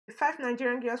5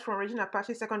 Nigerian girls from Regina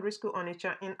Pacis Secondary School,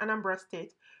 Onitsha, in Anambra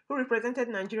State, who represented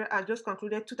Nigeria at just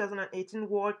concluded 2018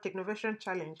 World Technovation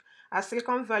Challenge at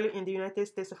Silicon Valley in the United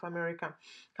States of America,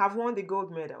 have won the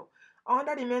gold medal.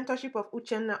 Under the mentorship of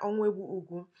Uchenna Onwuamaegbu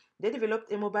Ugwu, they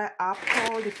developed a mobile app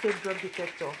called the Fake Drug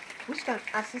Detector, which can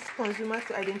assist consumers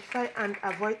to identify and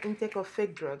avoid intake of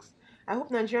fake drugs. I hope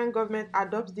Nigerian government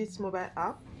adopts this mobile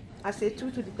app as a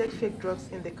tool to detect fake drugs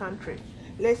in the country.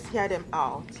 Let's hear them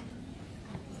out.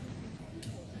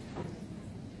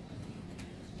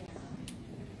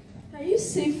 Can you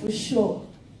say for sure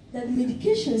that the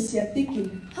medications you are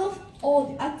taking have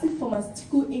all the active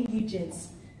pharmaceutical ingredients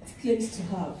it claims to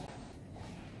have?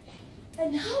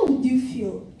 And how would you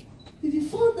feel if you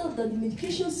found out that the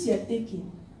medications you are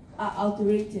taking are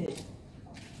adulterated?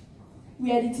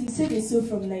 We are the Team 7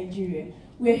 from Nigeria.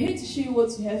 We are here to show you what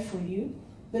we have for you,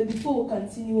 but before we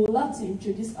continue, we would like to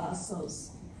introduce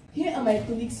ourselves. Here are my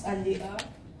colleagues, and they are: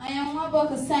 I am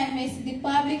Onwuamaegbu, the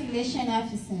Public Relations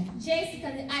Officer.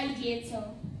 Jessica, the ideator.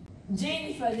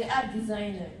 Jennifer, the app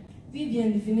designer.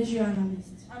 Vivian, the financial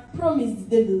analyst. And Promise,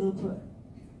 the developer.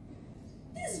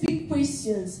 These big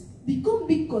questions become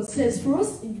big concerns for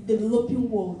us in the developing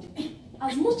world,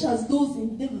 as much as those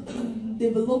in the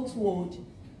developed world,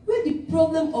 where the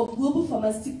problem of global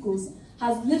pharmaceuticals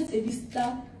has left a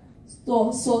bitter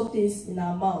sour taste in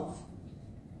our mouth.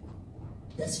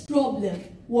 This problem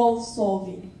worth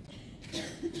solving.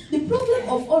 The problem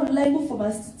of unreliable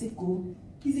pharmaceutical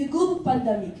is a global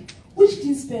pandemic which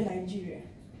didn't spare Nigeria.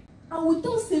 And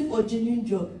without safe or genuine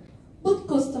drug, both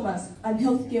customers and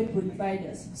healthcare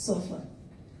providers suffer.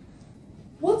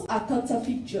 What are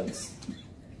counterfeit drugs?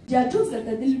 They are drugs that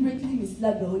are deliberately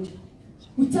mislabeled,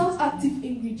 without active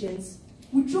ingredients,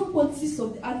 with wrong quantities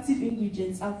of the active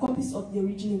ingredients and copies of the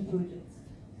original product.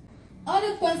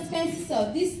 Other consequences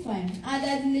of this crime are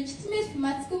that the legitimate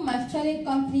pharmaceutical manufacturing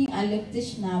company are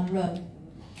located abroad.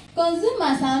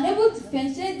 Consumers are unable to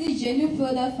differentiate the genuine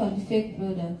product from the fake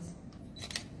product.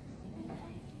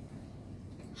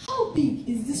 How big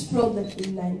is this problem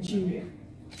in Nigeria?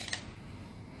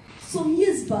 Some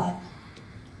years back,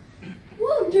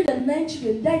 109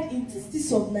 children died in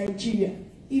cities of Nigeria,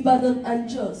 Ibadan and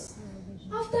Jos,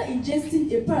 after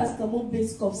ingesting a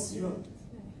paracetamol-based cough syrup.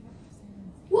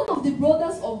 One of the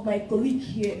brothers of my colleague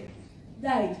here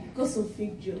died because of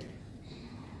fake drug.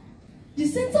 The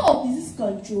Center of Disease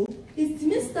Control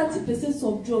estimates 30%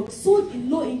 of drugs sold in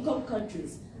low-income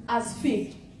countries as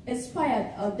fake,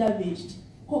 expired, or damaged,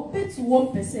 compared to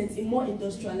 1% in more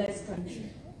industrialized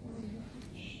countries.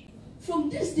 From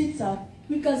this data,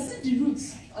 we can see the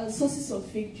roots and sources of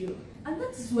fake drug, and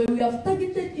that is why we have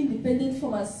targeted independent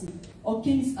pharmacy or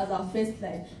chemists as our first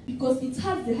line, because it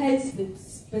has the highest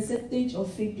percentage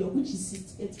of fake drug, which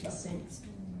is 68%.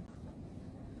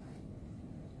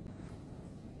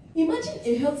 Imagine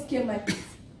a healthcare market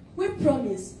where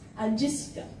Promise and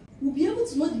Jessica will be able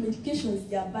to know the medications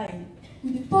they are buying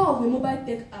with the power of a mobile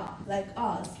tech app like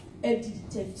ours,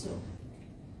 FB-Detector.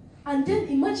 And then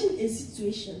imagine a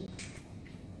situation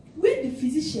where the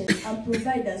physicians and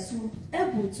providers will be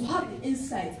able to have the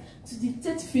insight to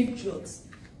detect fake drugs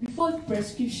before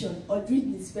prescription or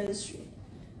during dispensary,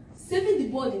 saving the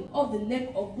burden off the neck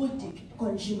of both the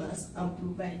consumers and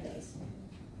providers.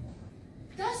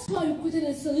 That's why we created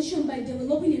a solution by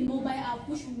developing a mobile app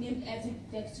which we named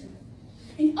FB-Detector.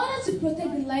 In order to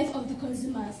protect the lives of the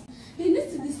consumers, they need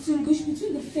to distinguish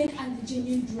between the fake and the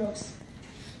genuine drugs.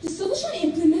 The solution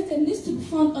implemented needs to be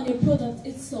found on a product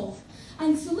itself,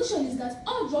 and the solution is that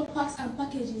all drug packs and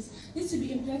packages need to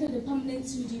be implemented with a permanent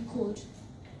 3D code.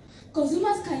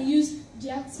 Consumers can use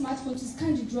their smartphone to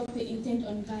scan the drug they intend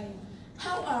on buying.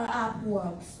 How our app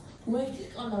works. When you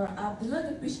click on our app, the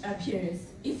login page appears.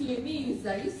 If you're a new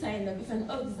user, you sign up. If an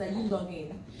old user, you log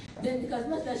in. Then the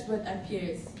customer dashboard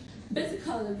appears.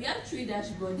 Basically, we have 3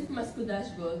 dashboards: the pharmaceutical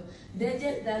dashboard, the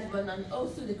agent dashboard, and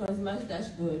also the consumer's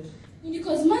dashboard. In the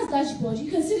consumer's dashboard,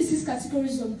 you can see the 6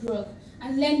 categories of drug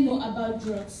and learn more about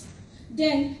drugs.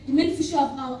 Then, the main feature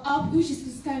of our app, which is to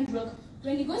scan drug.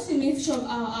 When you go to the main feature of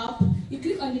our app, you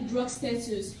click on the drug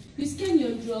status. You scan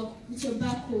your drug with your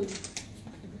barcode.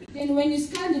 Then when you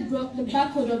scan the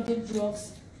barcode of the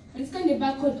drugs, when you scan the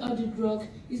barcode of the drug,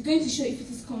 it's going to show if it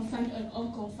is confirmed or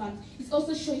unconfirmed. It's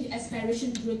also showing the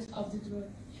expiration date of the drug.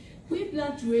 We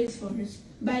plan to raise funds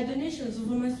by donations of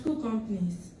pharmaceutical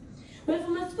companies. When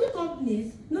pharmaceutical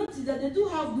companies notice that they do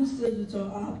have good sales with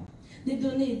our app, they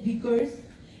donate because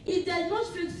it does not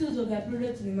fake sales of their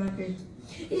product in the market.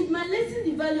 It might lessen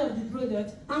the value of the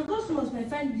product, and customers might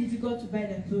find it difficult to buy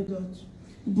their product.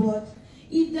 But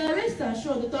if they are rest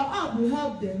assured that our app will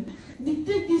help them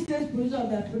dictate the sales price of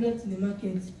their product in the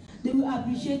market, they will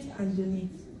appreciate and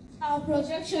donate. Our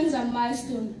projections are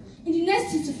milestone. In the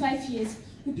next 2 to 5 years,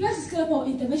 we plan to scale up our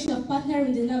intervention of partnering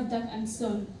with the NAFDAC and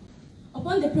SON.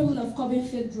 Upon the problem of curbing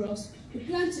fake drugs, we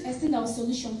plan to extend our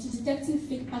solution to detecting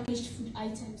fake packaged food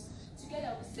items.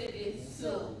 Together we say it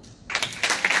so.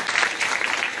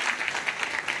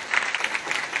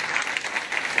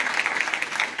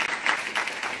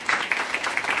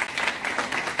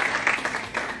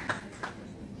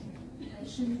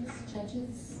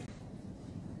 Judges.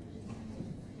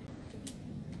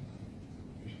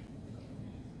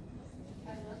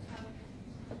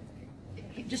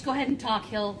 Just go ahead and talk.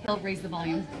 He'll raise the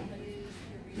volume.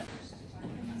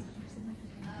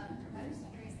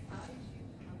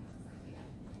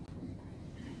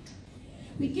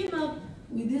 We came up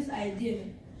with this idea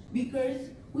because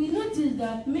we noticed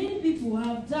that many people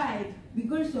have died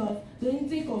because of the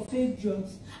intake of fake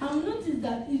drugs. And we noticed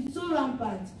that it's so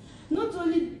rampant. Not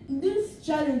only this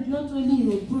challenge, not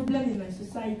only a problem in my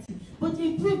society, but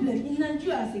a problem in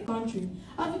Nigeria as a country,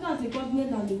 Africa as a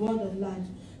continent, and the world at large.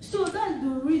 So that's the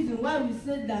reason why we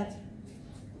said that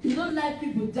we don't like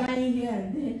people dying here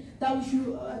and there, that we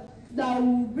should, that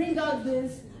will bring out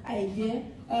this idea,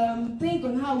 think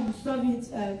on how we solve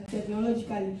it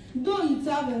technologically. Though it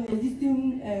has an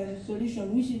existing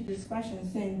solution, which is the scratch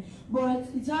and send, but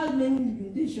it has many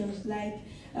limitations, like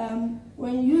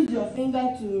when you use your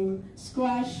finger to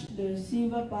scratch the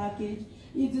silver package,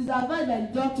 it is advised by the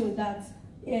doctor that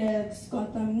it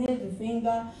contaminates the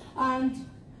finger. And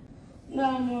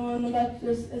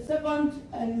the second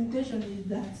limitation is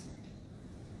that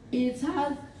it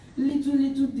has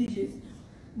little digits.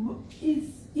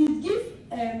 It gives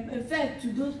effect to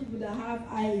those people that have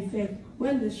eye effect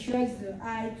when they stretch the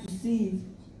eye to see it.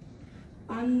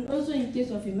 And also in case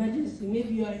of emergency,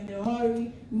 maybe you're in a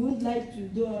hurry, you wouldn't like to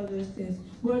do all those things.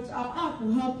 But our app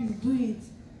will help you do it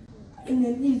in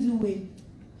an easy way.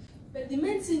 But the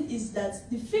main thing is that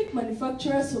the fake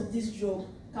manufacturers of this drug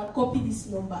can copy this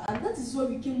number, and that is why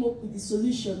we came up with the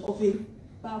solution of a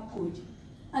barcode.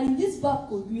 And in this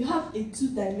barcode, we have a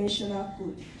two-dimensional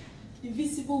code, the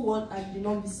visible one and the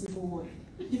non-visible one.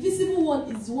 The visible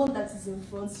one is the one that is in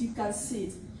front, so you can see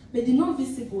it. But the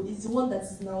non-visible is the one that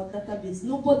is in our database.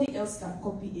 Nobody else can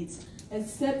copy it,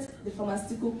 except the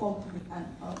pharmaceutical company and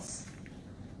us.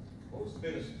 What was the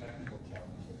biggest technical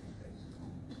challenge that you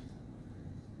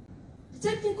faced? The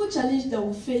technical challenge that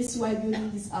we face while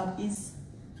building this app is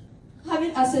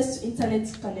having access to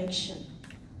internet connection,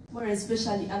 more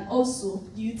especially, and also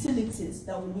the utilities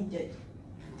that we needed.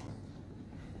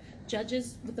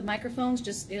 Judges with the microphones,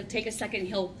 it'll take a second.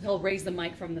 He'll raise the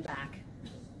mic from the back.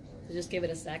 So just give it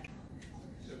a sec.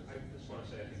 So I just want to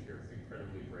say I think you're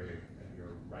incredibly brave and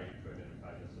you're right to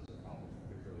identify this as a problem,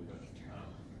 particularly with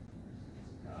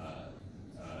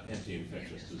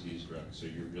anti-infectious disease drugs. So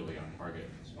you're really on target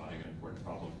spotting an important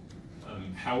problem.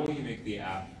 How will you make the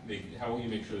app? How will you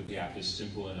make sure that the app is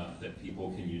simple enough that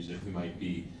people can use it who might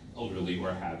be elderly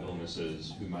or have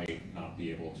illnesses, who might not be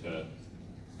able to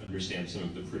understand some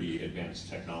of the pretty advanced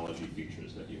technology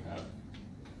features that you have?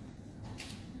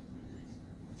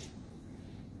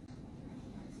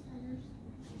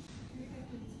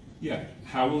 Yeah,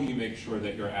 how will you make sure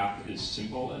that your app is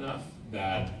simple enough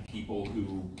that people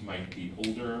who might be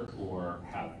older or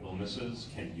have illnesses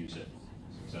can use it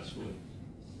successfully?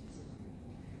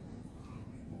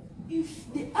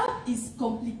 If the app is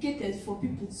complicated for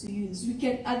people to use, we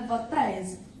can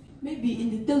advertise. Maybe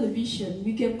in the television,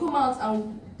 we can come out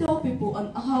and tell people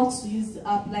on how to use the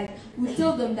app. Like, we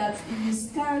tell them that if you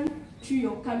scan through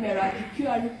your camera the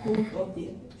QR code of the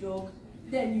drug,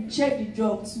 then you check the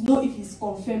drug to know if it's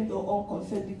confirmed or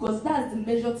unconfirmed, because that's the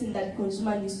major thing that the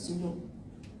consumer needs to know.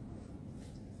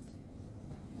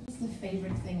 What's the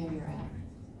favorite thing of your app?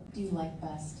 What do you like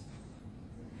best?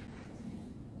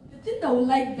 The thing that we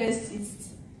like best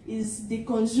is the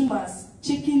consumers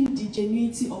checking the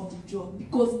genuinity of the drug,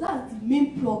 because that's the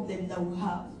main problem that we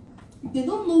have. They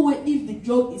don't know if the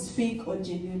drug is fake or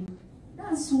genuine.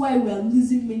 That's why we are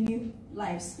losing many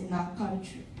lives in our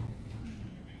country.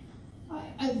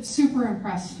 I'm super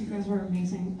impressed. You guys were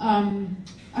amazing.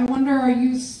 I wonder, are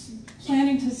you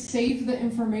planning to save the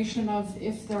information of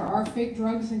if there are fake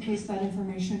drugs in case that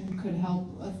information could help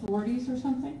authorities or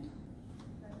something?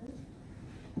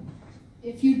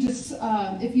 If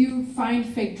you find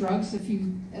fake drugs, if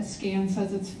a scan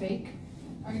says it's fake,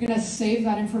 are you going to save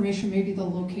that information, maybe the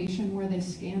location where they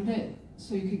scanned it,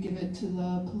 so you could give it to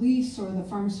the police or the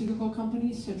pharmaceutical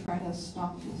companies to try to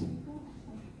stop these people?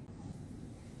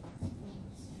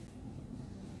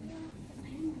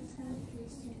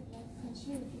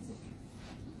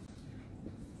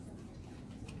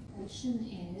 The question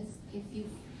is,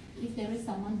 if there is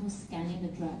someone who's scanning the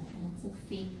drug and it's a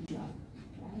fake drug,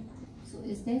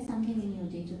 is there something in your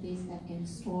database that can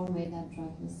store where that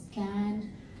drug was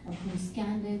scanned or who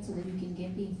scanned it so that you can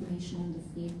get the information on the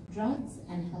fake drugs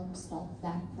and help stop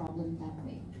that problem that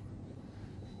way?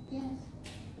 Yes.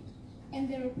 In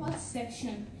the report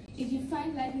section, if you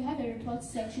find, like, we have a report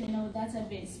section in our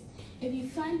database. If you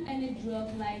find any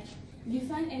drug, like, if you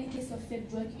find any case of fake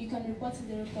drug, you can report to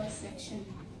the report section,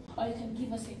 or you can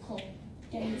give us a call,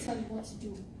 and we'll tell you what to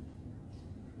do.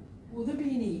 Will there be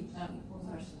any,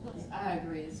 I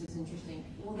agree, this is interesting.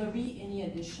 Will there be any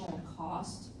additional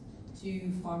cost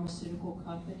to pharmaceutical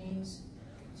companies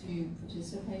to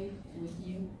participate with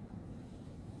you?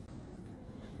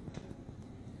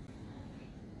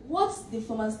 What the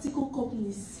pharmaceutical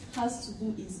companies has to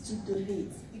do is to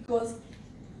donate, because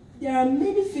there are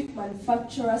many fake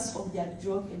manufacturers of their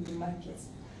drug in the market.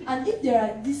 And if there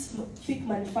are these fake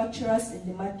manufacturers in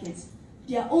the market,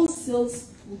 their own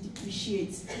sales will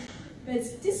depreciate.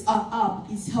 But this our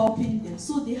app is helping them,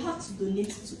 so they have to donate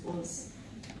to us.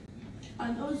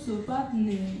 And also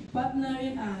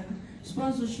partnering and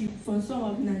sponsorship from some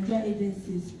of Nigerian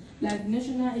agencies, like the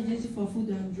National Agency for Food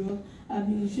and Drug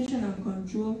Administration and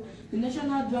Control, the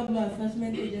National Drug Law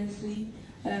Enforcement Agency,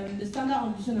 the Standard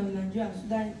Organization of Nigeria,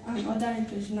 Sudan, and other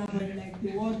international bodies like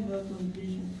the World Health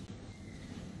Organization.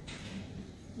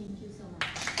 Thank you so much.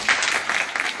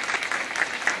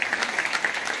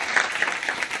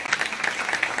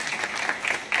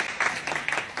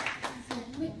 So,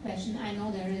 quick question. I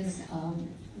know there is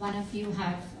one of you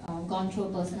have gone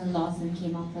through personal loss and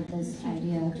came up with this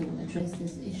idea to address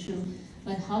this issue.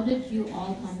 But how did you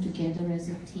all come together as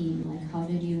a team? Like, how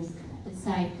did you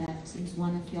decide that since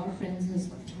one of your friends has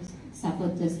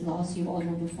suffered this loss, you all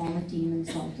want to form a team and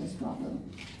solve this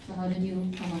problem? So how did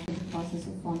you come up with the process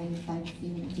of forming 5 of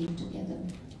you in a team together?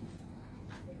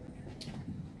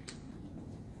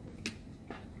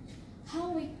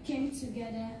 How we came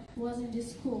together was in the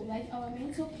school. Like, our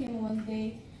mentor came one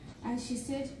day and she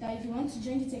said that if you want to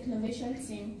join the Technovation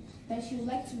team, that she would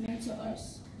like to mentor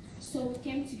us. So we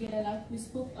came together, like, we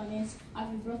spoke on it,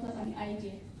 and we brought up an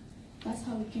idea. That's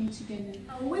how we came together.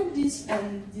 And when this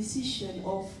decision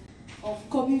of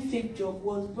copying fake job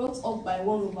was brought up by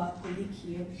one of our colleagues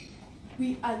here,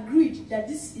 we agreed that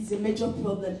this is a major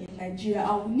problem in Nigeria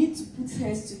and we need to put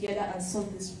heads together and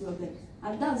solve this problem.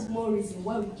 And that's more reason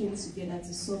why we came together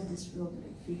to solve this problem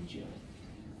in fake job.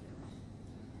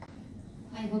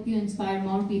 I hope you inspire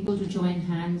more people to join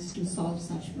hands to solve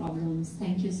such problems.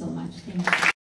 Thank you so much. Thank you.